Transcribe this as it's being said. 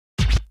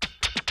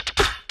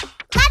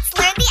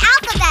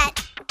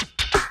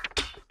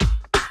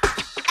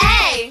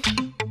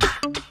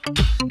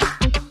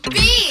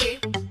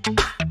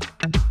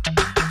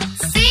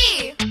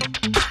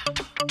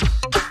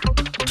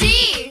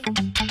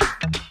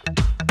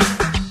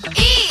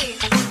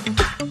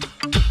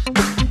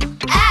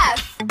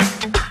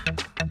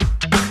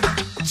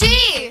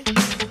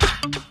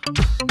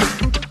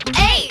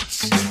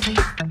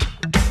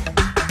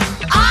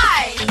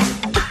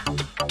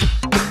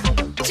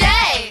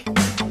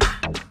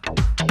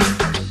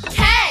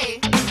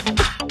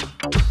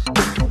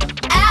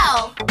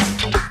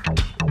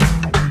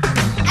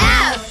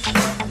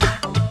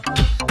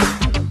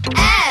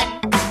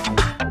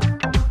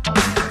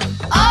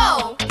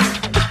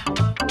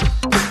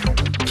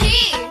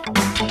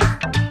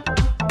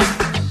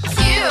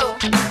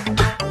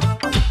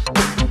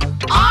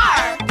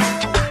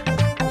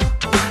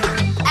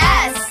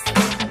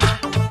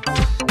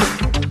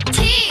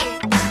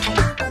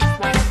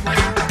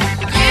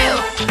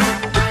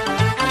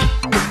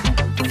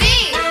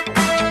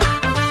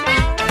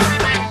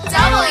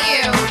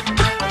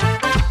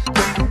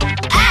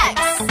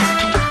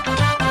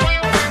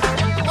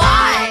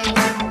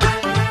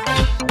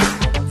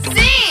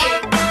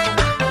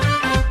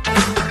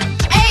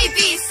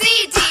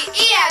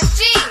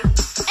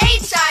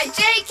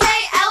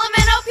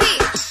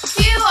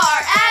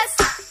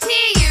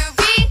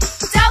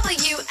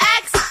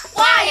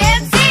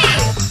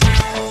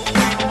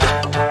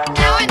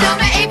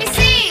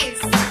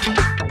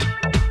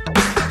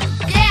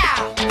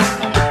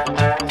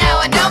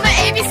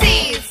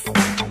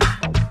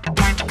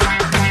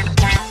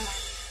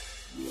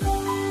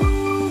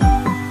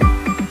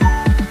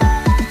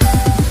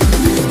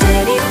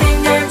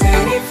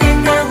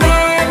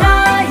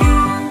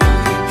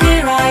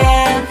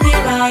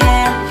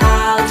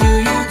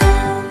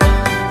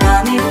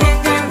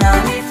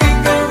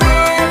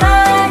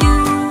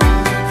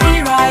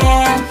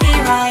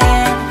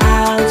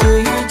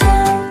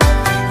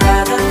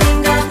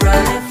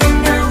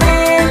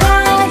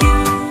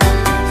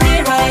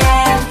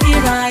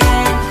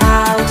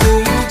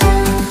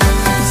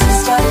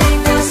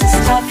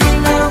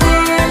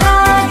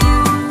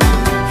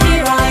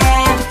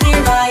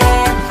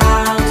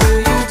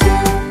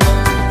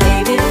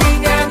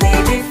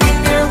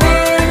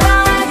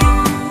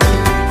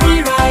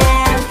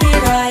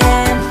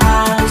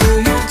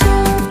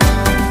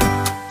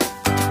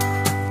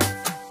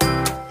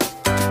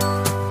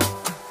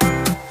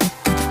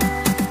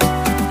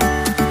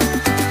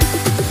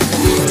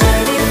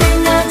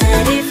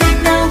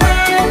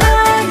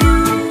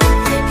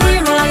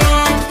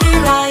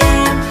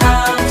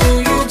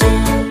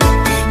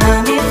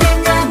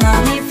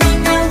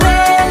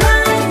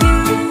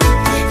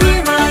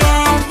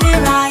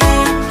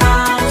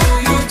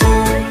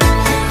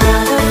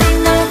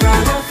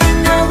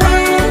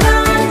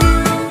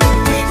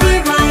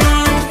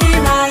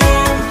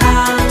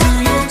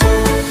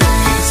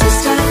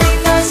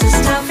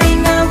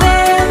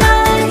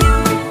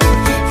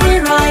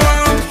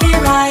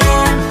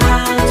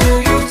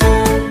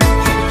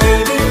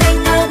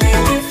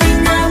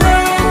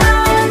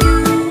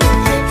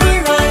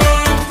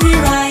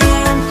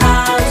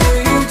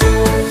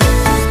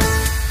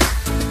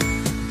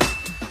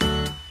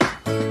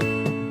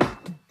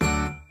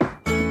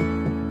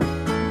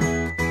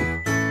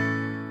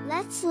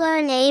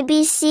learn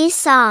ABC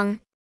song.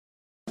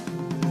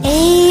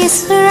 A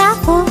is for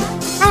apple,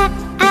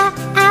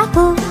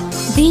 apple.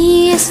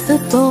 B is for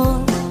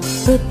ball,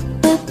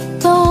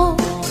 ball.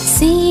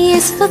 C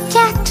is for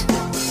cat,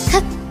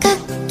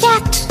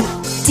 cat.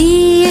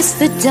 D is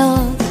for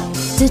dog,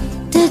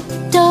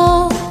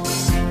 dog.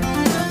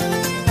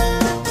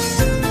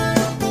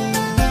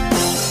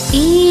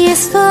 E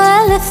is for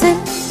elephant,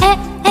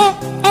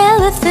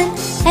 elephant.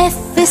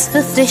 F is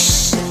for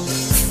fish,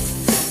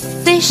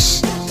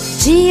 fish.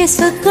 G is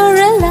for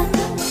gorilla,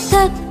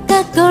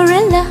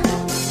 gorilla.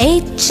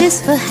 H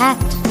is for hat,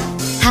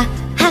 hat.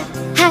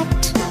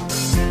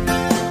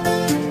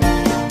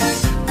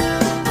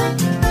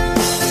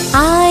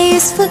 I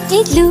is for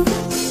igloo,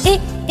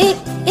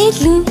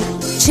 igloo.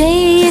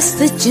 J is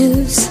for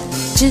juice,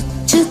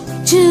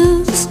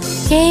 juice.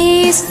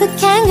 K is for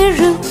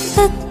kangaroo,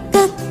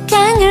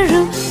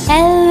 kangaroo.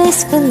 L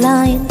is for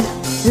lion,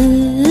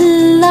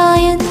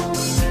 lion.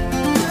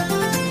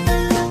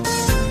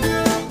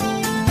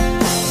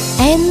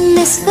 N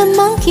is for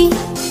monkey,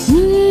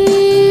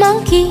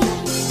 monkey.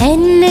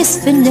 N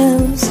is for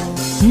nose,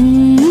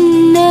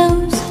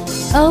 nose.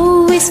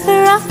 O is for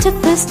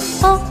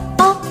octopus,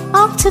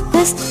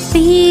 octopus.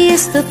 P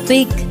is for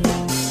pig,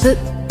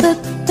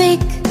 pig.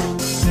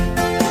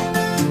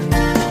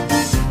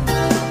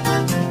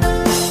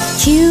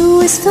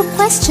 Q is for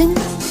question,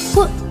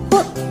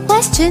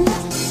 question.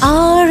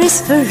 R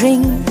is for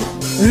ring,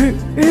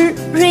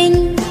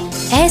 ring.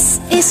 S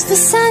is for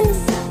sun,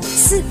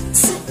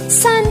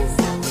 sun.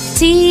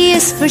 T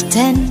is for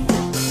ten,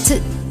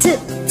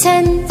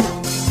 ten.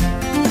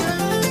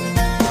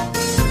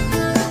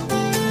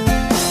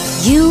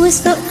 U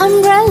is for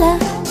umbrella,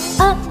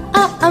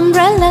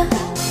 umbrella.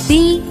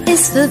 V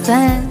is for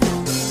van,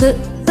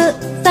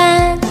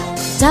 van.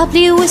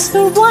 W is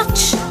for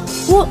watch,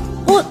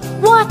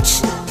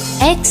 watch.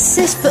 X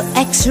is for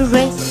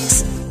X-ray,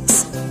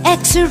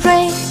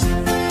 X-ray.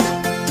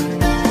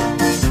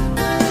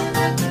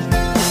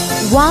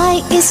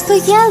 Y is for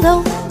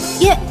yellow,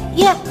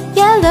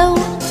 yellow.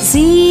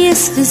 Z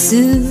is for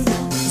zoo,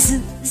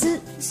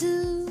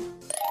 zoo.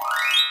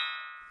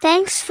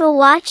 Thanks for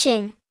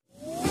watching.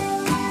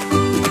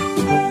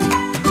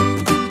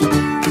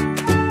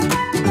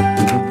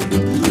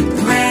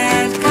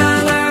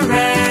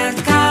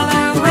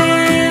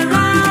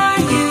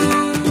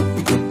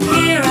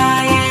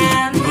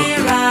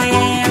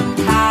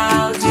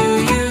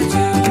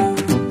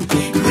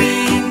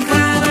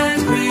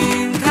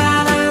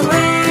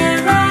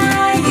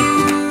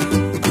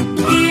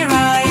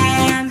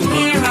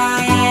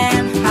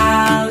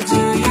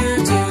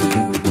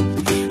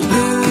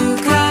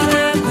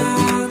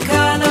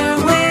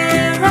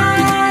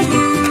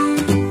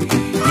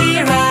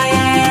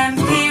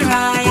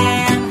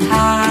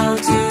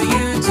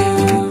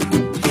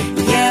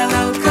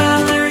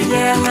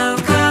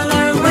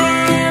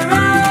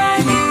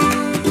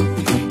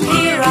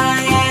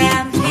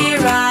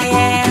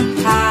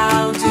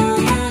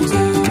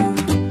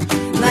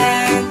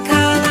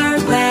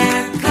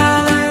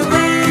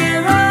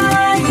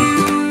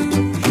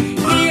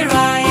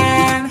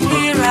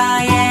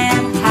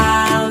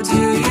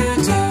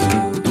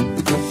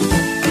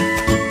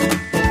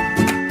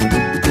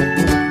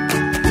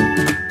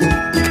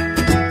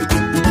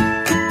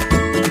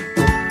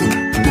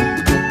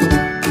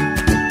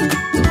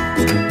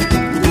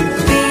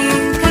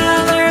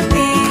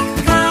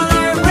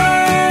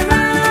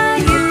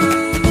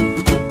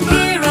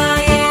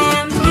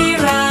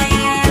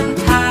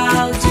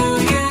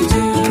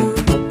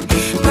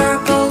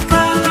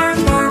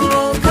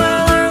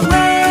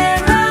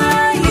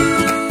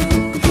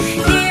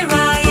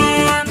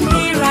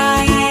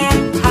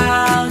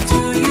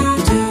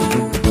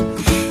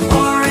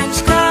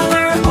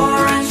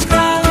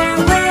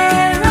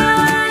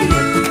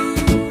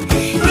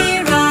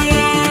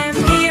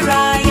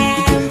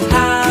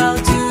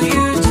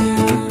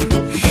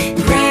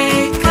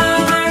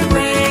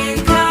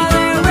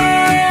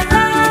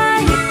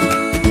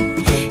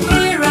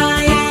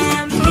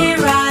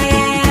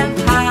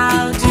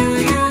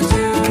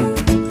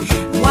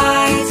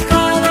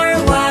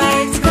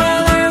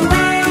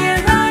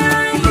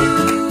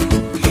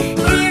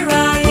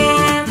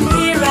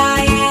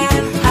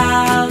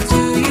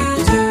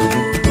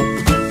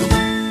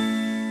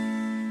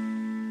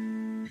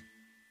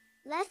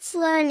 Let's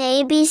learn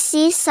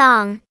ABC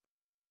song.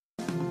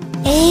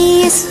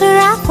 A is for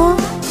apple,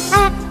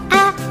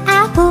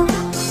 apple.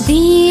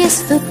 B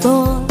is for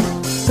ball,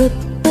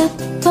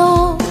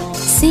 ball.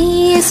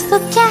 C is for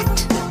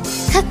cat,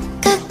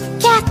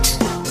 cat.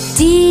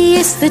 D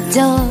is for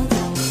dog,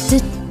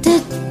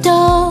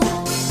 dog.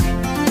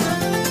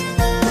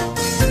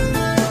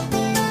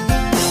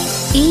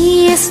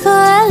 E is for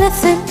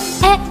elephant,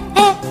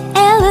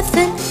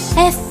 elephant.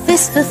 F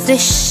is for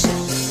fish,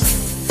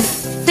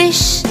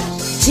 fish.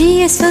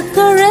 G is for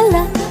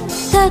gorilla,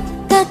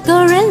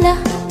 gorilla.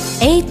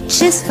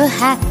 H is for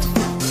hat,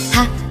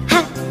 hat.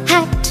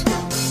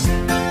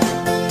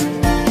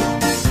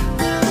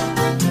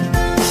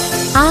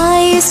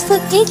 I is for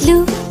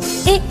igloo,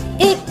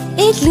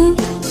 igloo.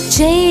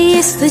 J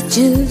is for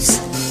juice,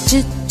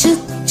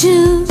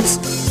 juice.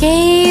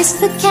 K is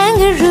for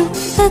kangaroo,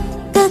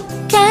 the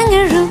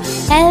kangaroo.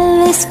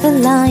 L is for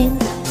lion,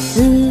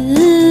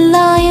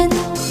 lion.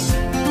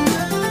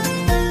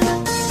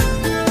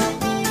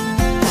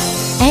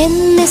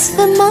 N is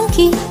for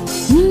monkey,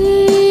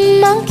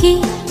 monkey.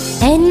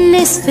 N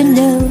is for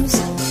nose,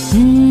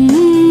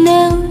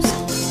 nose.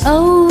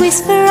 O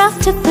is for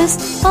octopus,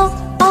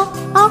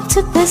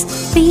 octopus.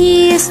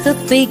 P is for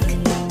pig,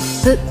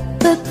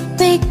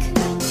 pig.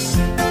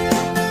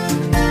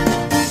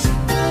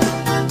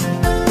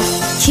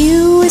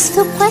 Q is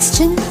for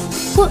question,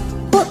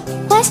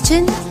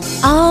 question.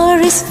 R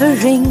is for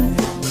ring,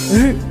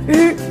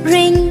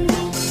 ring.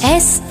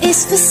 S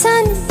is for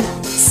sun,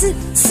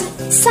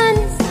 sun.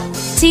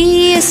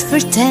 T is for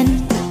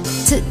ten,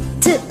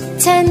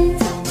 ten.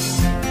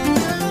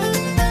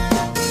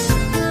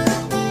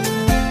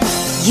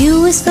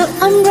 U is for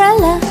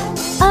umbrella,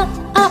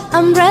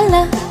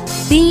 umbrella.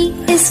 V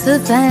is for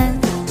van,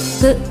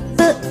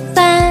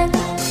 van.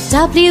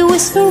 W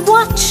is for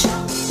watch,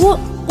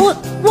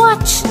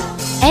 watch.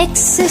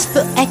 X is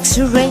for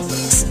X-ray,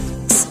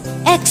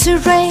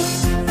 X-ray.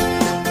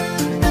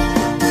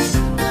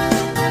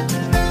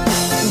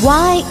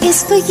 Y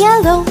is for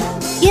yellow,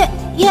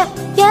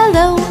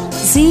 yellow.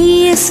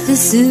 Z is for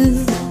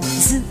zoo,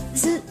 zoo.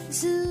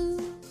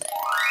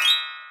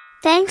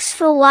 Thanks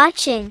for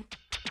watching.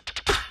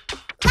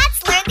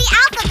 Let's learn the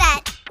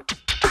alphabet.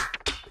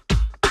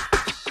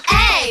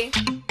 A,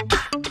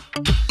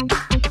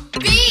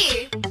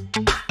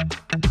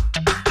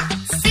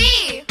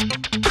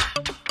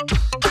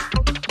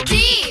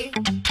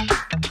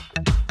 B,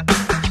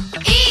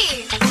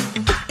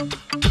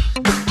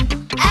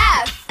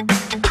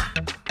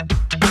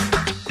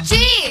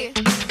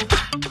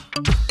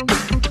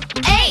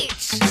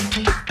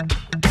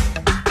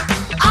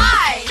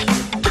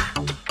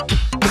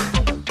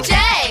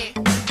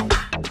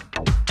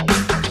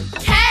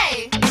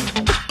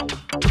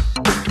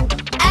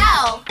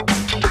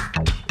 D,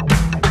 E,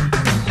 F, G,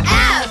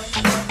 H, I,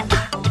 J,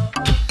 K,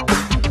 L, M, N,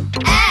 O, P,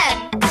 Q,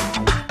 R,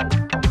 S, T,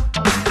 U, V,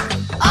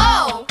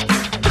 W, X,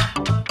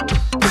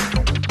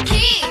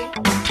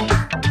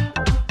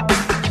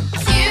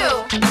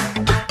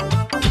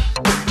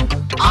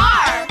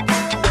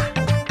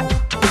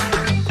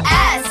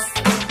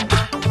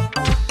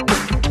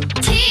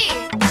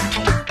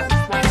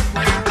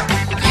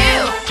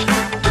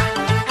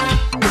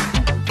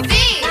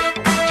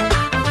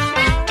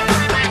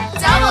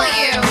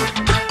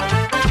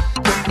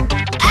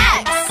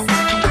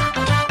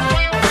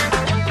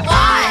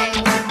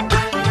 Y,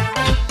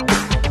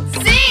 Z,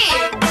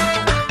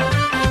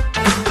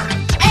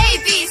 A,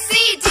 B, C,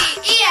 D,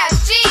 E,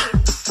 F, G,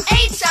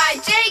 H, I,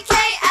 J, K,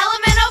 L,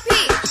 M, N, O, P,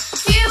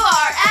 Q,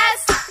 R,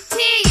 S, T,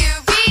 U,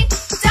 V,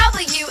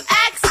 W,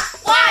 X,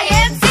 Y,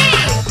 and Z.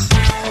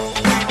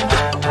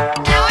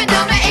 Now I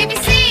know my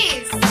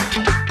ABCs.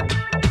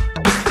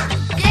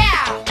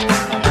 Yeah.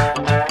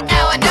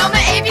 Now I know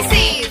my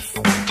ABCs.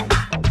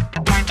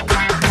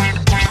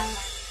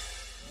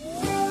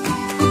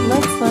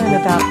 Let's learn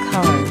about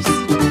colors.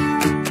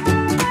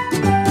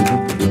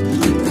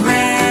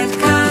 Red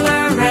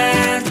color,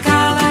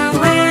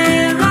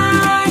 where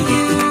are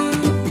you?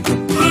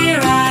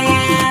 Here I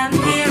am,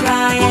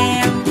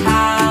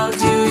 how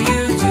do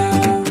you do?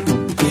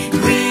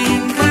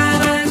 Green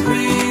color,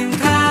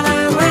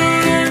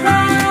 where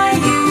are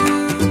you?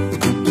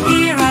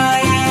 Here I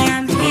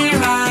am,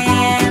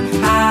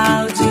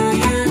 how do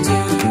you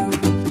do?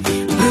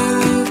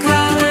 Blue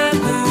color,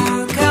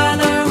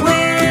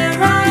 where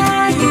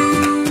are you?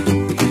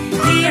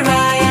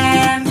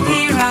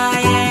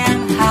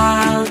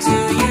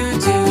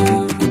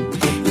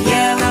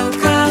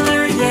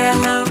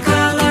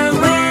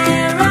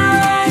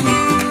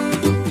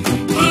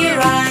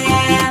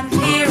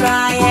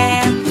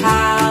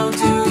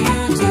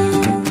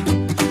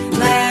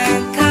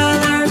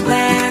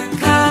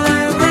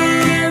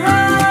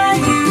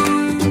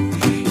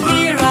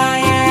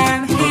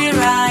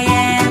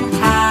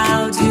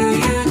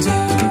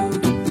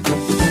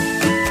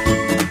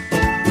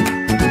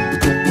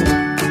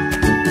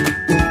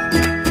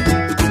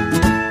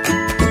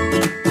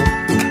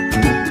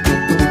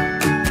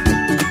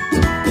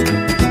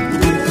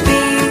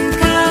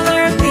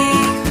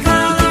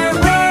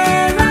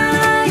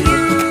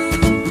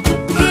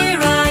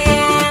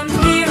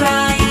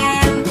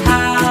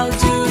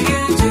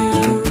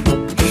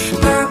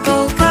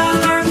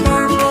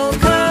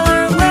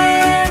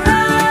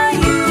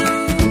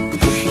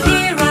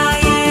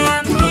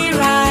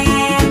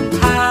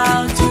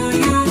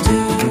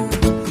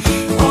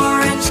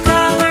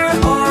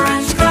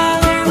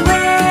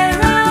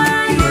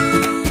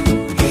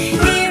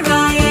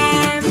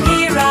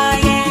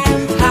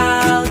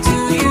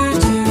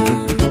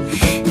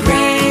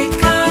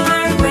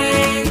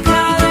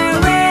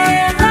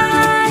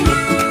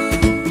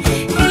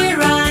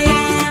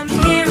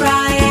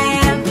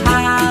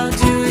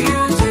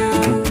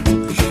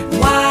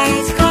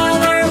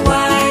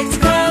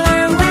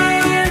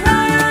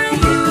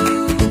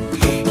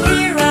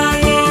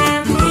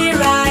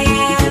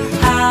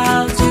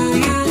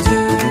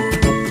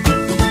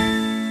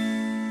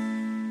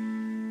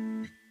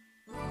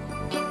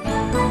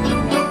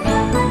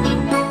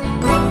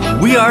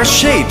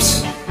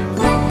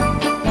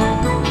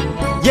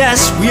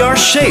 Yes, we are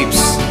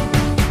shapes.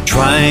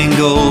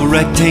 Triangle,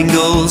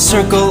 rectangle,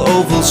 circle,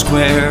 oval,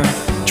 square.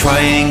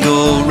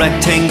 Triangle,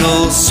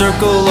 rectangle,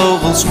 circle,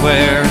 oval,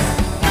 square.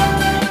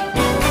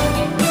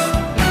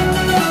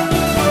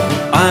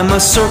 I'm a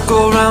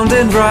circle round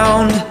and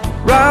round,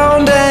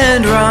 round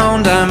and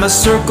round. I'm a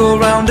circle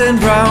round and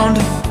round,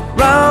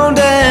 round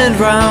and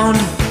round,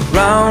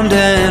 round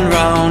and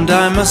round.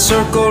 I'm a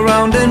circle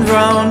round and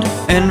round,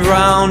 and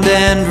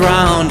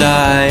round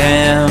I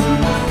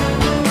am.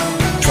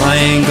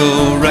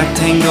 Triangle,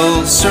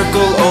 rectangle,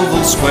 circle,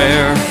 oval,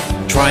 square.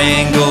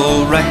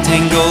 Triangle,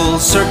 rectangle,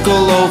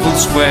 circle, oval,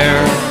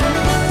 square.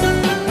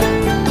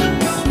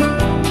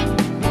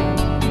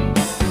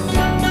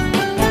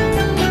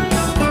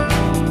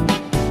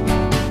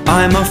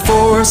 I'm a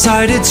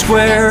four-sided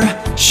square,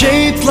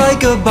 shaped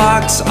like a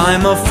box.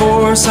 I'm a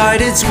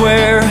four-sided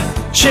square,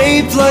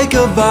 shaped like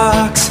a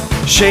box,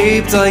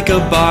 shaped like a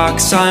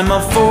box. I'm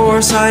a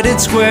four-sided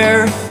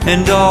square,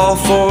 and all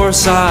four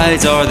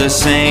sides are the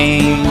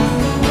same.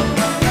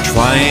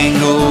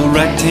 Triangle,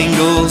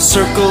 rectangle,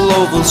 circle,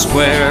 oval,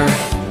 square.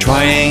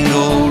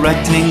 Triangle,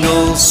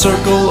 rectangle,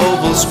 circle,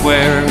 oval,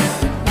 square.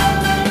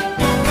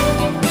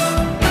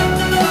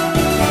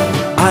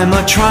 I'm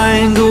a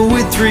triangle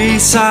with three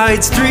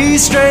sides, three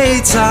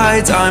straight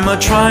sides. I'm a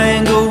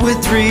triangle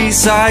with three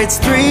sides,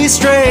 three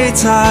straight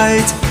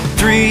sides,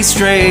 three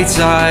straight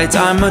sides.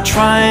 I'm a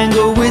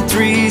triangle with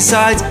three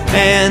sides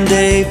and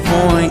a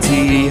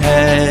pointy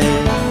head.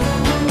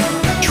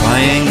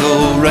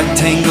 Triangle,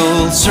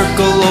 rectangle,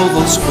 circle,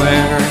 oval,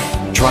 square.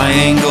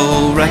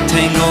 Triangle,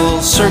 rectangle,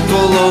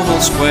 circle, oval,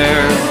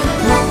 square.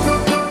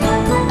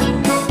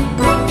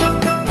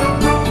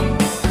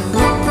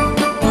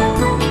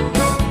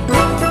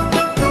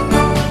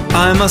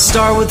 I'm a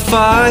star with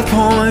 5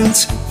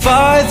 points,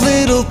 5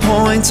 little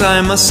points.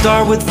 I'm a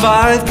star with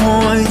 5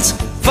 points,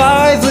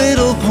 5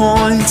 little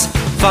points,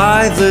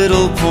 5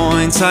 little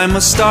points. I'm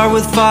a star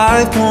with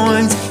 5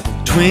 points,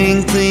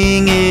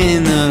 twinkling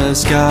in the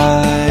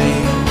sky.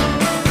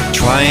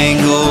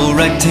 Triangle,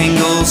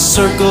 rectangle,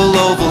 circle,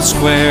 oval,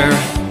 square.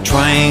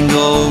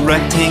 Triangle,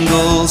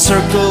 rectangle,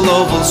 circle,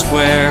 oval,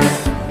 square.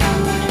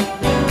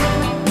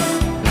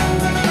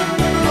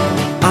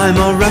 I'm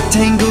a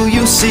rectangle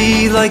you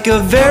see like a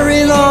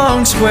very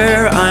long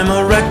square. I'm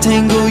a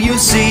rectangle you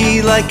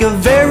see like a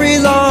very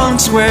long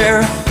square,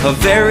 a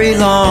very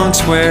long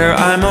square.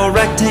 I'm a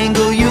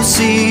rectangle you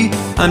see.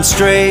 I'm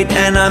straight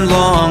and I'm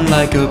long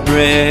like a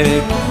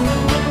brick.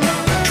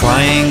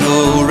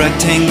 Triangle,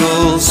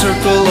 rectangle,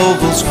 circle,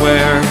 oval,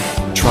 square.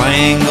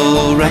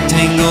 Triangle,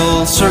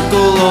 rectangle,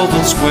 circle,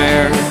 oval,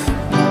 square.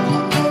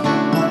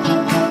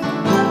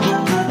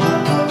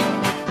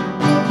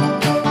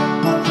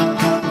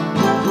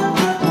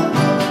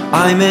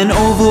 I'm an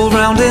oval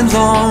round and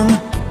long,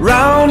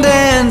 round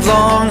and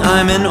long.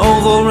 I'm an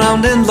oval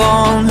round and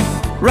long,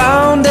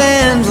 round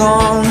and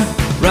long,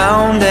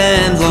 round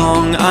and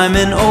long. I'm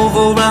an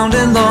oval round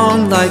and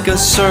long, like a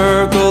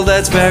circle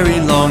that's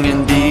very long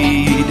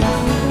indeed.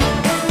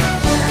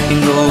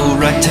 Triangle,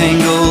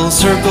 rectangle,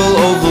 circle,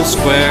 oval,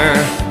 square.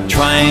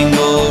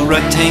 Triangle,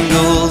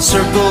 rectangle,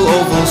 circle,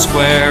 oval,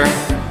 square.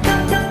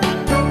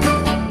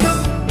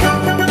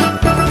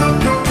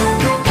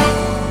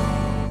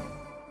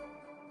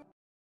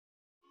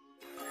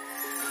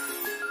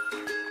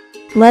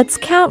 Let's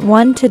count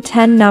 1 to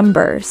 10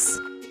 numbers.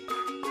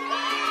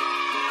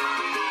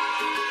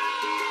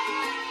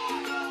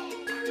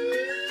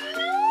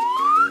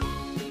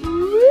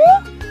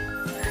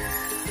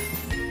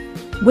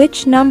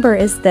 Which number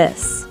is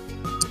this?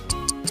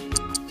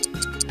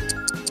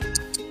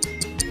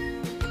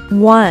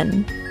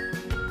 1.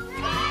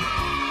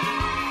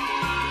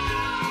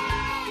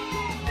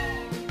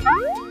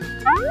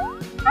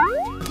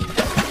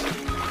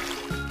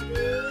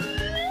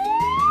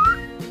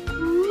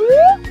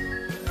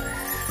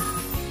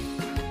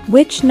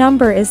 Which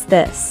number is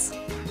this?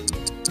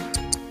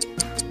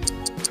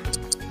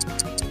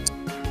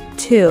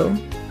 2.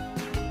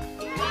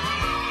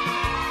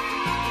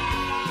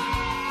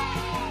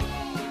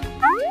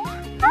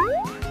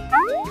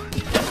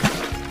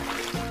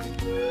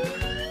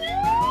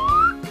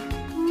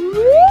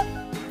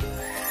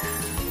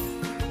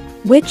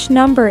 Which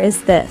number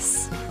is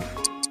this?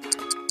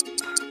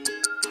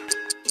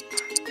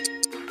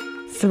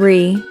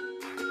 3.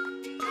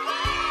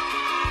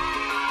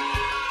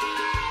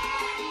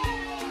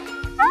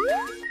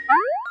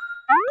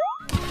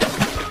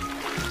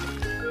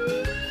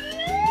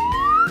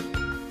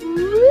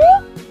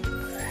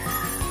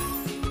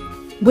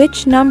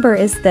 Which number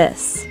is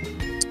this?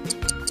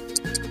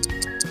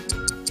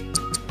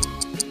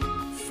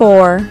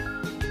 4.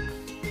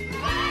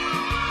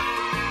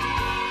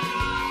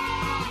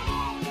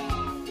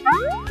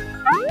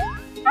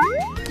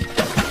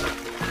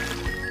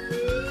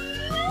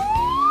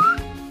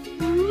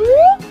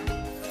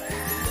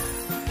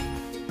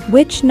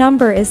 Which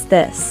number is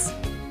this?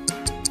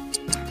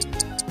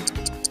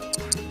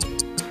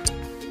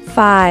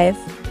 5.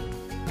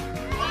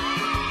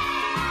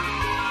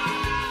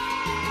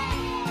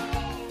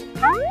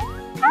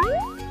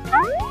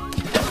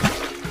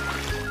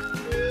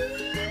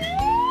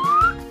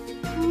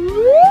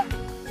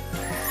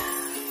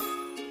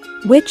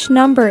 Which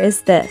number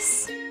is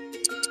this?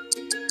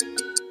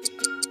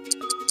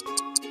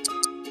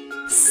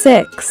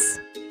 6.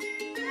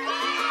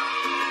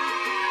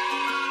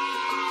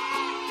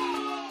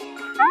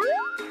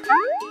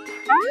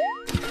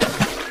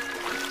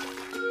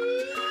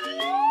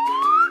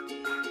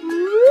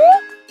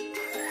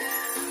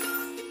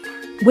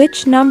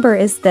 Which number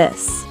is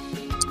this?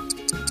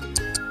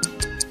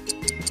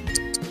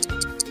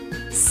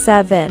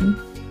 7.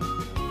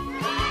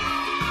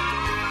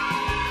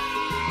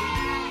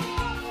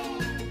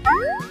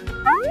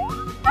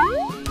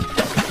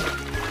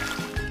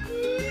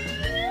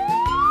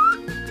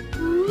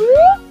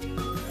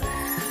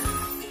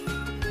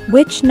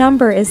 Which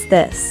number is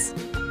this?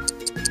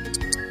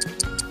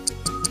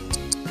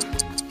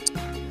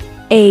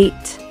 8.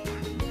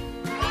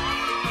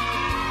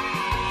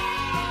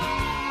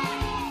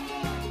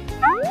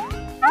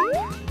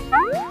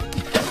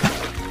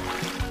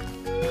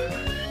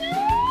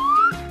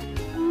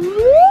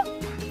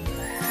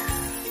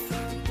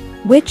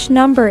 Which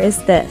number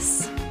is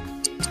this?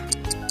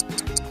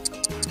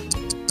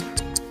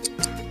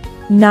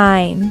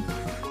 9.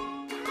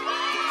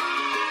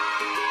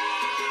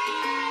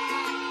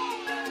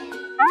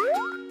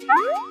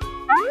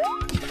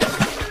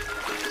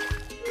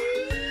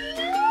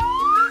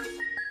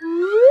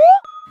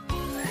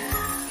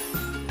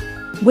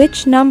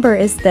 Which number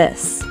is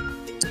this?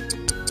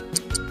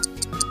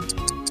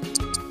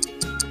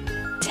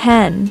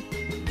 10.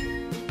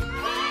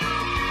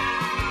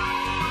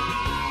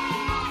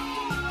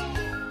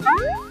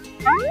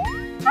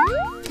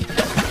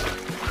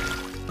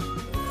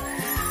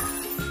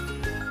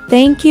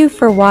 Thank you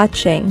for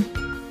watching.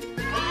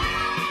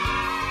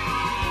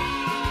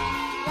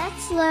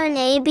 Let's learn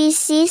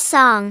ABC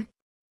song.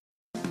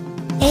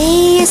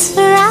 A is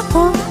for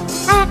apple,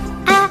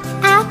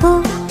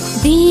 apple.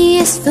 B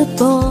is for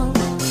ball,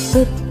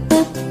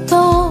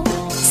 ball.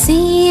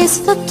 C is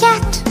for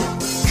cat,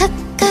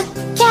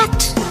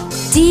 cat.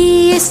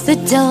 D is for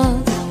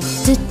dog,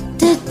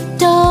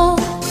 dog.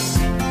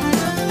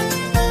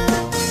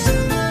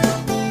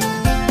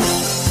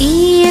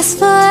 E is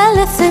for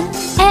elephant,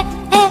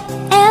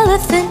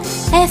 elephant.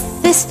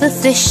 F is for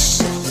fish,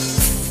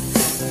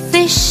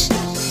 fish.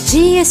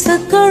 G is for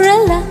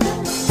gorilla,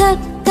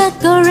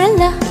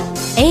 gorilla.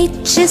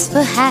 H is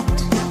for hat,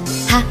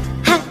 hat.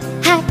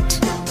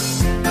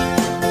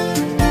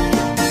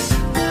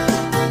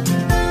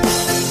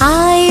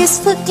 I is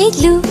for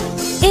igloo,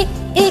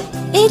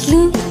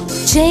 igloo.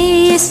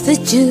 J is for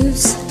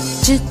juice,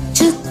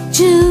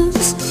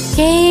 juice.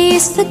 K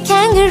is for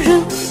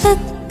kangaroo,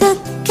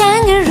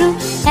 kangaroo.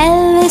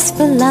 L is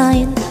for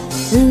lion,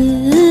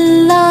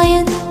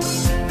 lion.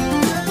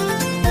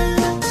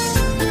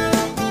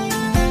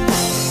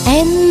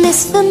 M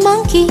is for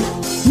monkey,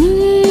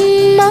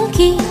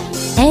 monkey.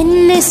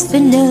 N is for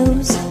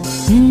nose,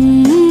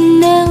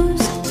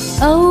 nose.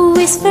 O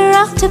is for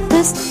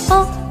octopus,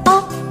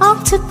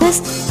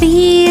 octopus.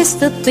 P is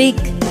for pig,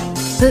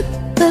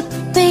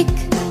 pig.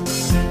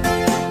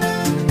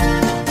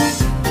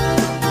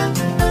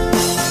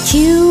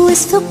 Q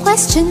is for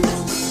question,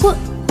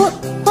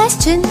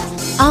 question.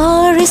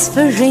 R is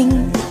for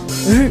ring,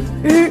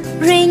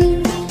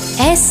 ring.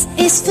 S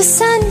is for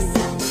sun,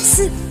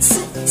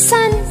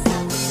 sun.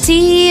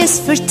 T is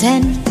for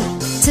 10,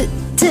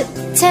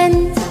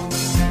 10.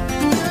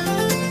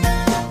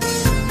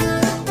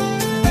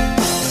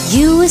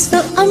 U is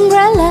for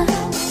umbrella,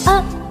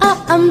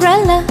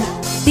 umbrella.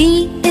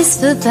 V is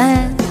for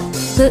van,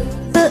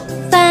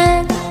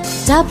 van.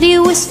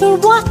 W is for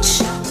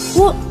watch,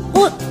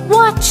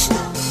 watch.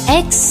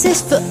 X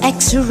is for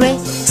X-ray,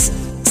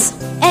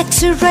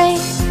 X-ray.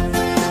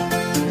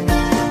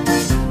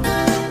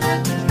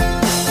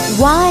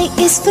 Y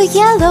is for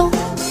yellow,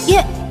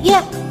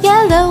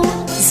 yellow.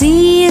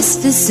 Z is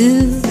for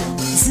zoo,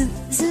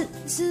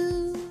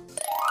 zoo.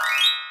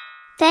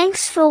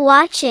 Thanks for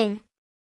watching.